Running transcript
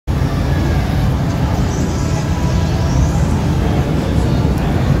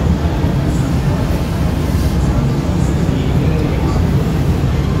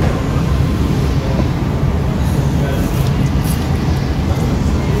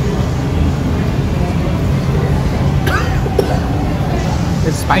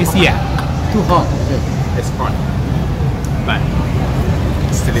spicy. Too hot. It's hot, but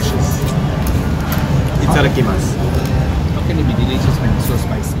it's delicious. Itadakimasu. How can it be delicious when it's so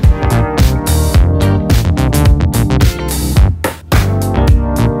spicy?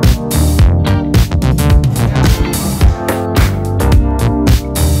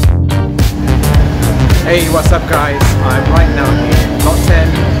 Hey, what's up guys? I'm right now in Lot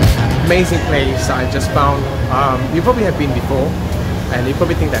 10. Amazing place I just found. You probably have been before and you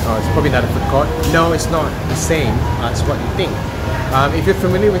probably think that it's probably not a food court. No, it's not the same as what you think. If you're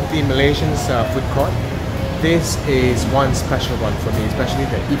familiar with the Malaysian food court, this is one special one for me, especially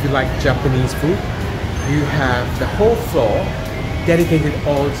that if you like Japanese food, you have the whole floor dedicated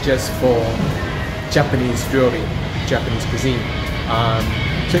all just for Japanese jewelry, Japanese cuisine.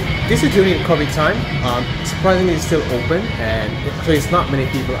 So this is during COVID time. Surprisingly, it's still open, and so it's not many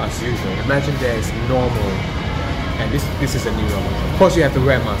people as usual. Imagine there's normal, and this is a new normal. Of course, you have to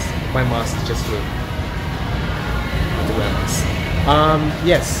wear a mask. My mask is just here. You have to wear a mask.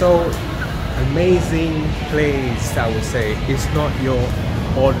 Yes, so amazing place. I would say it's not your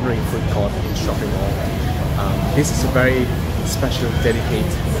ordinary food court in shopping mall. This is a very special,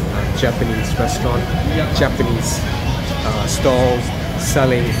 dedicated Japanese restaurant, Japanese stalls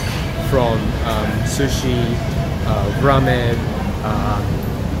selling from sushi, ramen,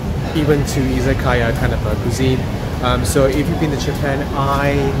 even to izakaya kind of a cuisine. So if you've been to Japan,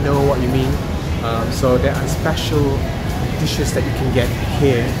 I know what you mean. So there are special dishes that you can get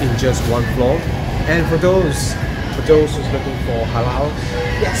here in just one floor. And for those who's looking for halal,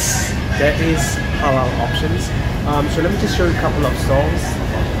 yes, there is halal options. So let me just show you a couple of stalls.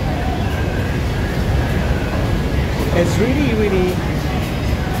 It's really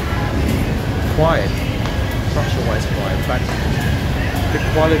quiet. Not sure why it's quiet, but the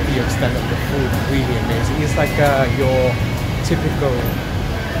quality of stand of the food really amazing. It's like your typical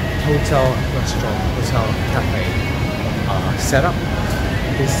hotel restaurant, hotel cafe setup.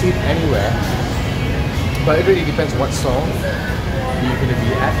 You can sit anywhere, but it really depends what stall you're going to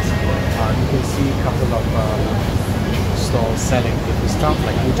be at. You can see a couple of stalls selling different stuff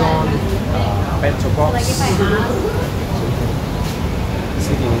like udon, bento box. So you can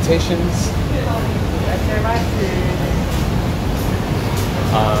see the invitations.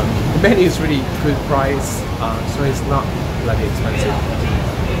 The menu is really good price, so it's not bloody expensive.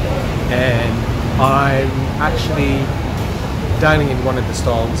 And I'm actually dining in one of the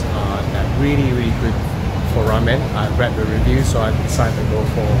stalls that really good for ramen. I read the review, so I decided to go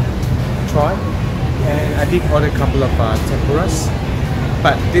for a try. And I did order a couple of tempuras,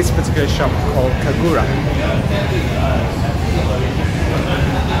 but this particular shop called Kagura.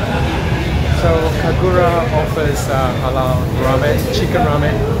 So Kagura offers halal ramen, chicken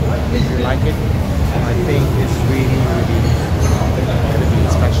ramen. If you like it, I think it's really going to be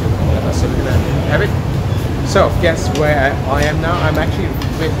special. So we're going to have it. So guess where I am now? I'm actually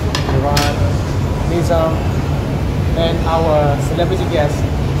with Iran, Nizam, and our celebrity guest,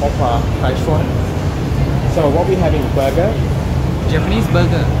 Opa Kaishwan. So what we having? Burger? Japanese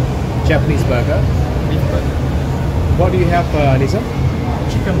burger. Japanese burger. Beef burger. What do you have, Nizam?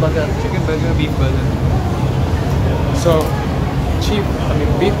 Chicken burger, beef burger. So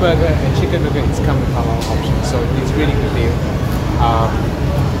beef burger and chicken burger is come with halal options, so it's really good deal.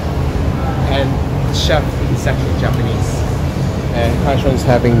 And the chef is actually Japanese, and Kaishwan is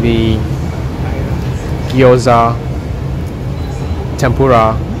having the gyoza,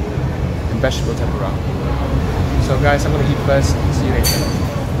 tempura, and vegetable tempura. So guys, I'm gonna eat first. See you later.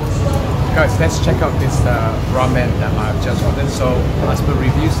 Guys, let's check out this ramen that I've just ordered. So as per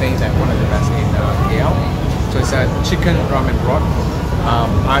review saying that one of the best in KL. So it's a chicken ramen broth.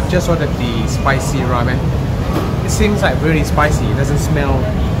 I've just ordered the spicy ramen. It seems like really spicy. It doesn't smell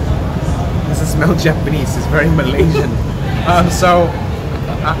Japanese. It's very Malaysian. So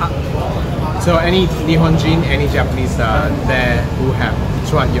any Nihonjin, any Japanese there who have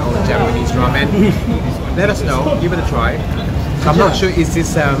tried your own Japanese ramen, let us know. Give it a try. I'm not sure is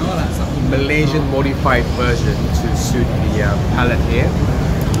this Malaysian modified version to suit the palate here,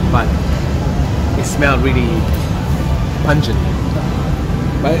 but it smells really pungent.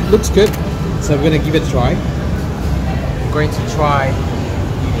 But it looks good, so we're gonna give it a try. I'm going to try.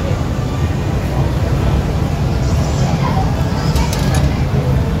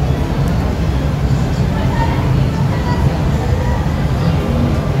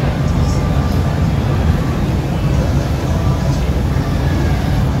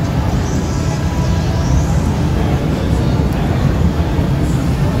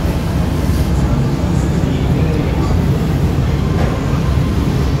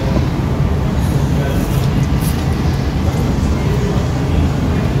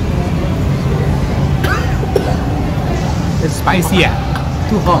 spicy ah.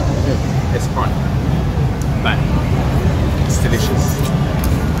 Too hot. It's hot, but it's delicious.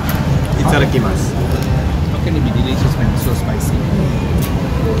 Itadakimasu. How can it be delicious when it's so spicy?